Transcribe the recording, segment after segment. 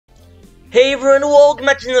Hey everyone, welcome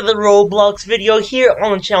back to another Roblox video here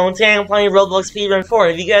on the channel. Today I'm playing Roblox Speed Run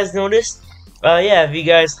 4. If you guys noticed, if you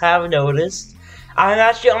guys have noticed, I'm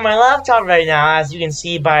actually on my laptop right now, as you can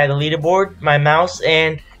see by the leaderboard, my mouse,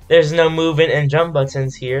 and there's no movement and jump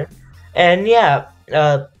buttons here. And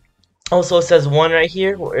also it says 1 right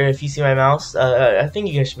here, if you see my mouse. I think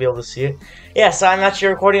you guys should be able to see it. Yeah, so I'm actually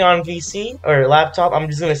recording on PC, or laptop. I'm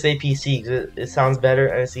just going to say PC, because it sounds better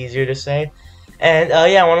and it's easier to say. And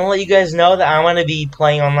I want to let you guys know that I'm going to be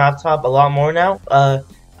playing on laptop a lot more now. At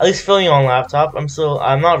least filming on laptop. I'm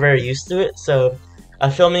not very used to it, so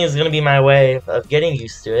filming is going to be my way of getting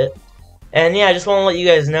used to it. And yeah, I just want to let you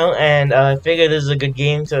guys know, and I figured this is a good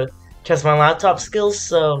game to test my laptop skills,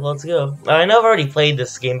 so let's go. I know I've already played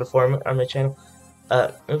this game before on my channel.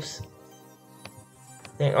 Oops.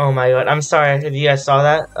 Oh my god, I'm sorry if you guys saw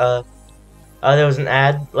that. There was an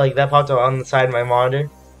ad, like, that popped up on the side of my monitor.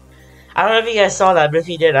 I don't know if you guys saw that, but if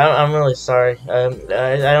you did, I'm really sorry. I don't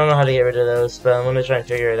know how to get rid of those, but I'm gonna try and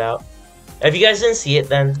figure it out. If you guys didn't see it,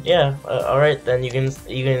 then yeah, alright, then you can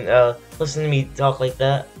listen to me talk like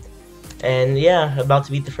that. And yeah, about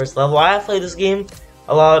to beat the first level. I have played this game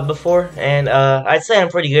a lot before, and I'd say I'm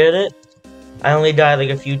pretty good at it. I only died like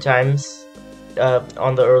a few times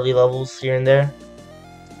on the early levels here and there,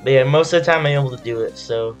 but yeah, most of the time I'm able to do it.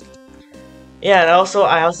 So yeah, and I also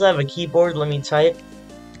have a keyboard. Let me type.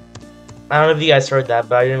 I don't know if you guys heard that,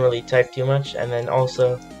 but I didn't really type too much. And then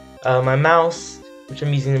also my mouse, which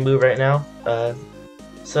I'm using to move right now.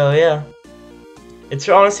 So yeah, it's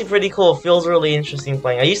honestly pretty cool. It feels really interesting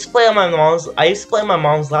playing. I used to play on my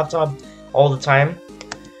mom's laptop all the time.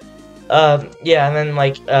 Yeah, and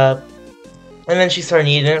then she started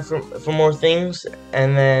needing it for more things.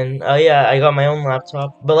 And then I got my own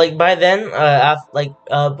laptop. But like by then,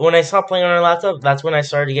 when I stopped playing on her laptop, that's when I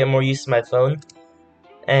started to get more used to my phone.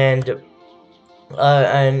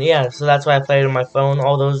 And yeah, so that's why I played on my phone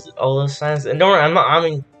all those times. And don't worry,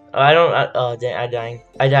 I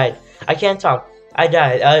died. I can't talk. I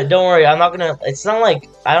died. Don't worry, I'm not gonna. It's not like,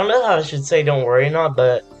 I don't know how I should say don't worry or not,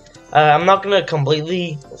 but I'm not gonna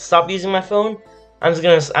completely stop using my phone. I'm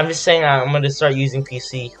just saying I'm gonna start using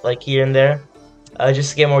PC like here and there,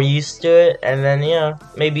 just to get more used to it. And then yeah,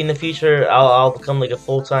 maybe in the future I'll become like a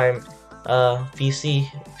full-time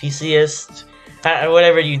PCist.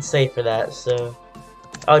 Whatever you'd say for that. So,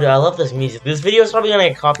 oh dude, I love this music. This video is probably gonna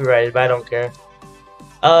get copyrighted, but I don't care.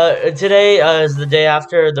 Today is the day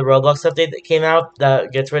after the Roblox update that came out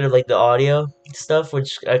that gets rid of like the audio stuff,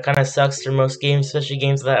 which kind of sucks for most games, especially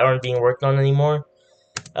games that aren't being worked on anymore.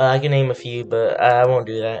 I can name a few, but I won't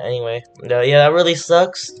do that anyway. Yeah, that really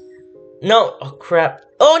sucks. No, oh crap.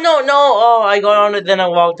 Oh no, oh, I got on it, then I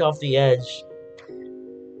walked off the edge.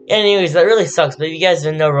 Anyways, that really sucks, but if you guys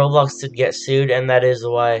didn't know, Roblox did get sued, and that is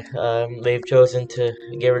why they've chosen to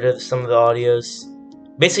get rid of some of the audios.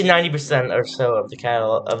 Basically 90% or so of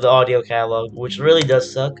the audio catalog, which really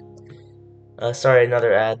does suck. Sorry,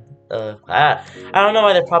 another ad. I don't know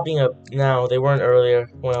why they're popping up now. They weren't earlier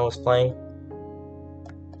when I was playing.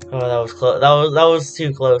 Oh, that was close. That was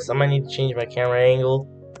too close. I might need to change my camera angle.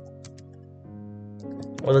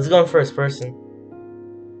 Well, let's go in first person.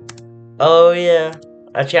 Oh yeah.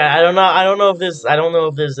 Actually, I don't know if this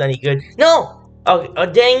is any good. No! Oh,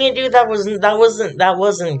 dang it, dude, that wasn't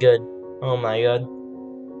good. Oh my god.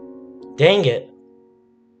 Dang it.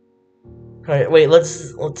 Alright, wait,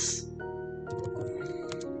 let's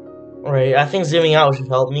Alright, I think zooming out should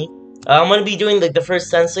help me. I'm gonna be doing like the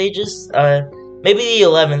first 10 stages. Maybe the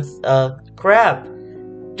 11th. Crap.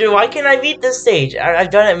 Dude, why can't I beat this stage? I've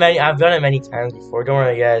done it many times before. Don't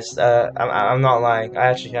worry, guys. I'm not lying. I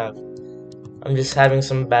actually have. I'm just having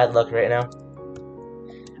some bad luck right now.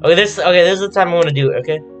 Okay, this is the time I want to do it,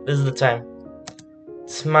 okay? This is the time.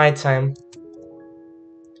 It's my time.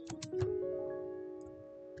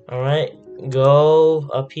 Alright, go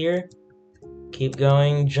up here. Keep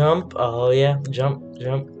going, jump. Oh yeah, jump.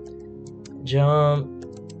 Don't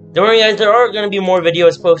worry guys, there are going to be more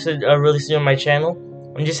videos posted really soon on my channel.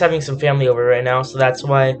 I'm just having some family over right now, so that's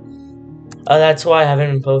why I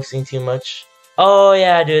haven't been posting too much. Oh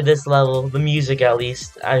yeah, dude, this level, the music at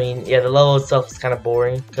least. I mean, yeah, the level itself is kind of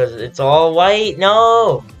boring because it's all white.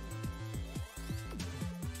 No!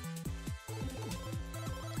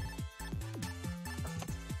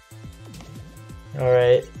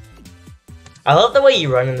 Alright. I love the way you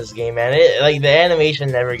run in this game, man. Like, the animation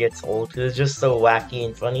never gets old because it's just so wacky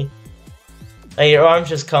and funny. Like, your arms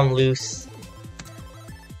just come loose.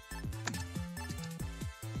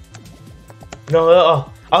 No, oh.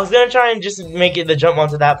 I was gonna try and just make it the jump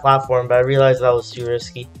onto that platform, but I realized that was too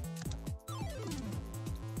risky.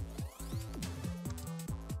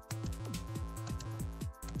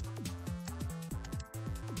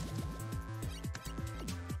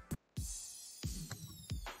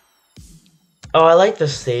 Oh, I like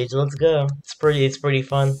this stage. Let's go. It's pretty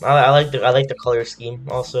fun. I like the color scheme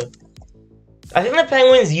also. I think the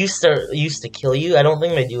penguins used to kill you. I don't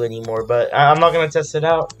think they do anymore, but I'm not gonna test it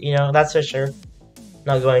out. You know, that's for sure.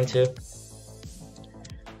 Not going to.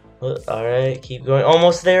 All right, keep going.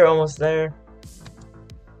 Almost there. Almost there.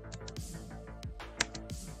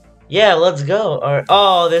 Yeah, let's go. All right.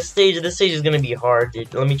 Oh, this stage is gonna be hard,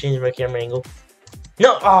 dude. Let me change my camera angle.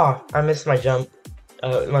 No. Oh, I missed my jump.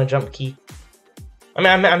 My jump key. I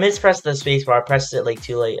mean, I mispressed the space bar. I pressed it like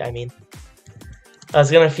too late. I mean, it's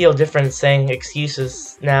gonna feel different saying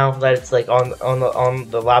excuses now that it's like on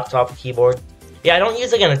the laptop keyboard. Yeah, I don't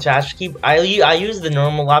use like an attached keyboard. I use the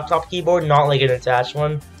normal laptop keyboard, not like an attached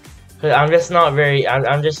one. Cause I'm just not very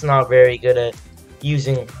good at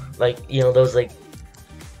using like those like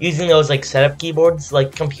setup keyboards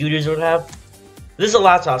like computers would have. This is a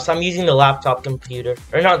laptop, so I'm using the laptop computer,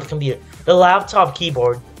 or not the computer, the laptop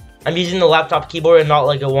keyboard. I'm using the laptop keyboard and not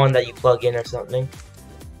like a one that you plug in or something.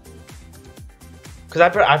 Cause I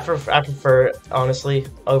prefer honestly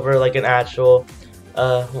over like an actual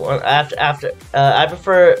one I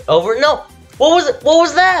prefer over no. What was it? What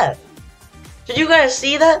was that? Did you guys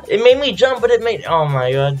see that? It made me jump, but it made oh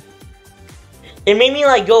my god. It made me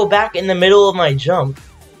like go back in the middle of my jump.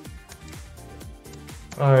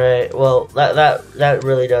 All right, well that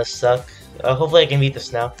really does suck. Hopefully I can beat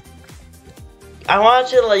this now. I wanted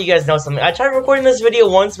to let you guys know something. I tried recording this video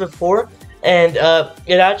once before, and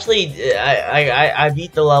it actually I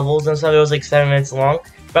beat the levels and stuff. It was like 7 minutes long,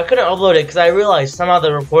 but I couldn't upload it because I realized somehow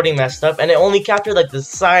the recording messed up, and it only captured like the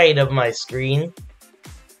side of my screen.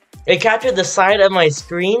 It captured the side of my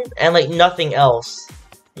screen and like nothing else.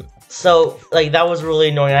 So like that was really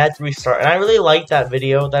annoying. I had to restart, and I really liked that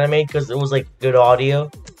video that I made because it was like good audio,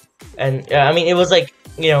 and I mean it was like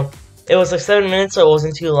it was like 7 minutes, so it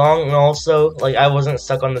wasn't too long, and also like I wasn't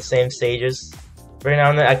stuck on the same stages. Right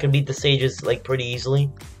now and then I could beat the stages like pretty easily.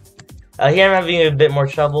 Here I'm having a bit more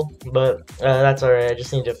trouble, but that's alright. I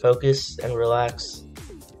just need to focus and relax.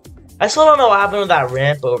 I still don't know what happened with that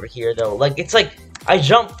ramp over here though. Like it's like I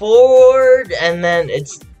jump forward and then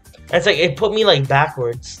it's like it put me like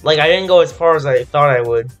backwards. Like I didn't go as far as I thought I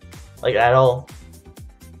would, like at all.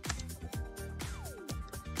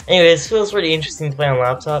 Anyway, this feels pretty interesting to play on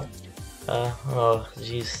laptop. Oh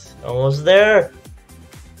jeez, almost there.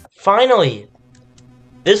 Finally,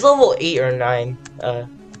 this is level 8 or 9.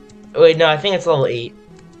 Wait, no, I think it's level 8.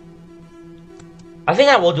 I think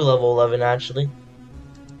I will do level 11 actually.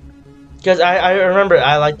 Because I remember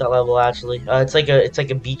I like that level actually. It's like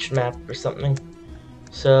a beach map or something.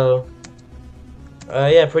 So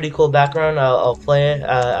yeah, pretty cool background. I'll play it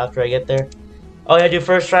after I get there. Oh yeah, do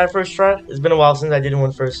first try. It's been a while since I did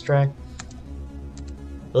one first try.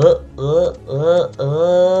 Yeah,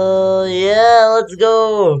 let's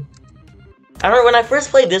go. I remember when I first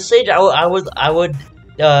played this stage, I would what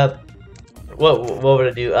would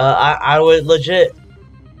I do? I would legit.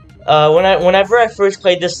 Whenever I first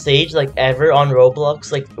played this stage, like ever on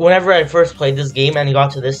Roblox, like whenever I first played this game and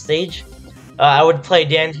got to this stage, I would play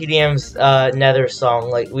Dan TDM's Nether song,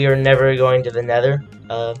 like we are never going to the Nether.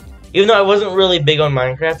 Even though I wasn't really big on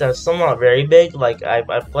Minecraft, I was still not very big. Like I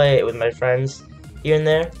play it with my friends here and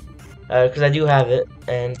there, because I do have it,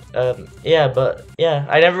 and yeah, but yeah,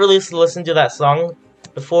 I never really listened to that song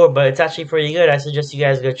before, but it's actually pretty good. I suggest you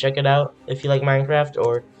guys go check it out if you like Minecraft,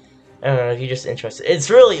 or I don't know if you're just interested.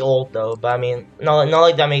 It's really old though, but I mean, not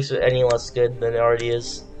like that makes it any less good than it already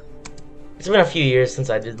is. It's been a few years since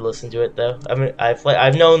I did listen to it though. I mean,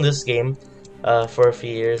 I've known this game for a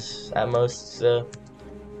few years at most. So,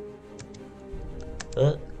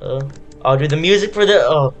 oh, dude, the music for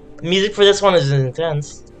this one is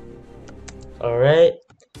intense. All right.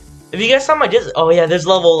 If you guys saw my oh yeah, there's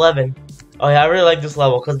level 11. Oh yeah, I really like this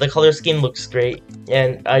level because the color scheme looks great,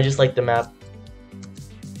 and I just like the map.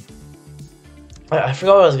 I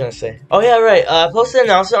forgot what I was gonna say. Oh yeah, right. I posted an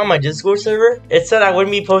announcement on my Discord server. It said I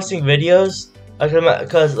wouldn't be posting videos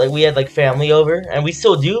because like we had like family over, and we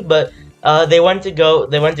still do, but they went to go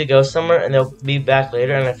somewhere, and they'll be back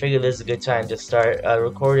later. And I figured this is a good time to start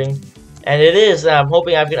recording, and it is. I'm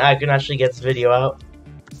hoping I can actually get this video out.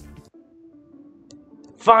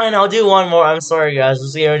 Fine, I'll do one more. I'm sorry, guys.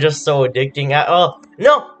 This game is just so addicting. Oh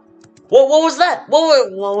no! What was that?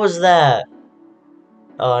 What was that?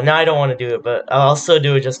 Now I don't want to do it, but I'll still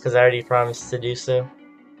do it just because I already promised to do so.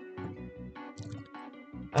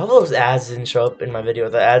 I hope those ads didn't show up in my video,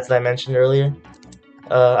 the ads that I mentioned earlier.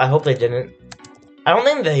 I hope they didn't. I don't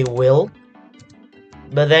think they will.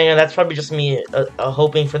 But then that's probably just me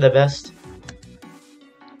hoping for the best.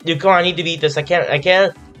 Dude, come on, I need to beat this. I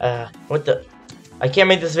can't, what the? I can't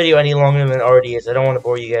make this video any longer than it already is. I don't want to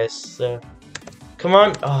bore you guys, so. Come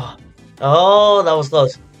on. Oh. Oh, that was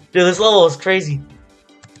close. Dude, this level was crazy.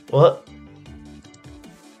 What?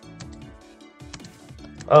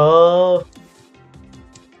 Oh.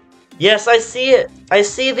 Yes, I see it. I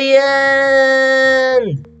see the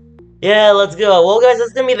end. Yeah, let's go. Well, guys,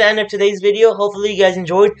 that's gonna be the end of today's video. Hopefully, you guys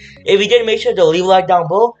enjoyed. If you did, make sure to leave a like down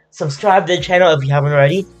below. Subscribe to the channel if you haven't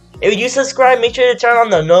already. If you do subscribe, make sure to turn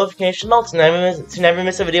on the notification bell to never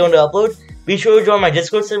miss a video when I upload. Be sure to join my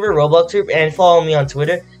Discord server, Roblox group, and follow me on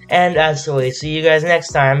Twitter. And as always, see you guys next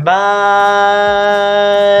time. Bye!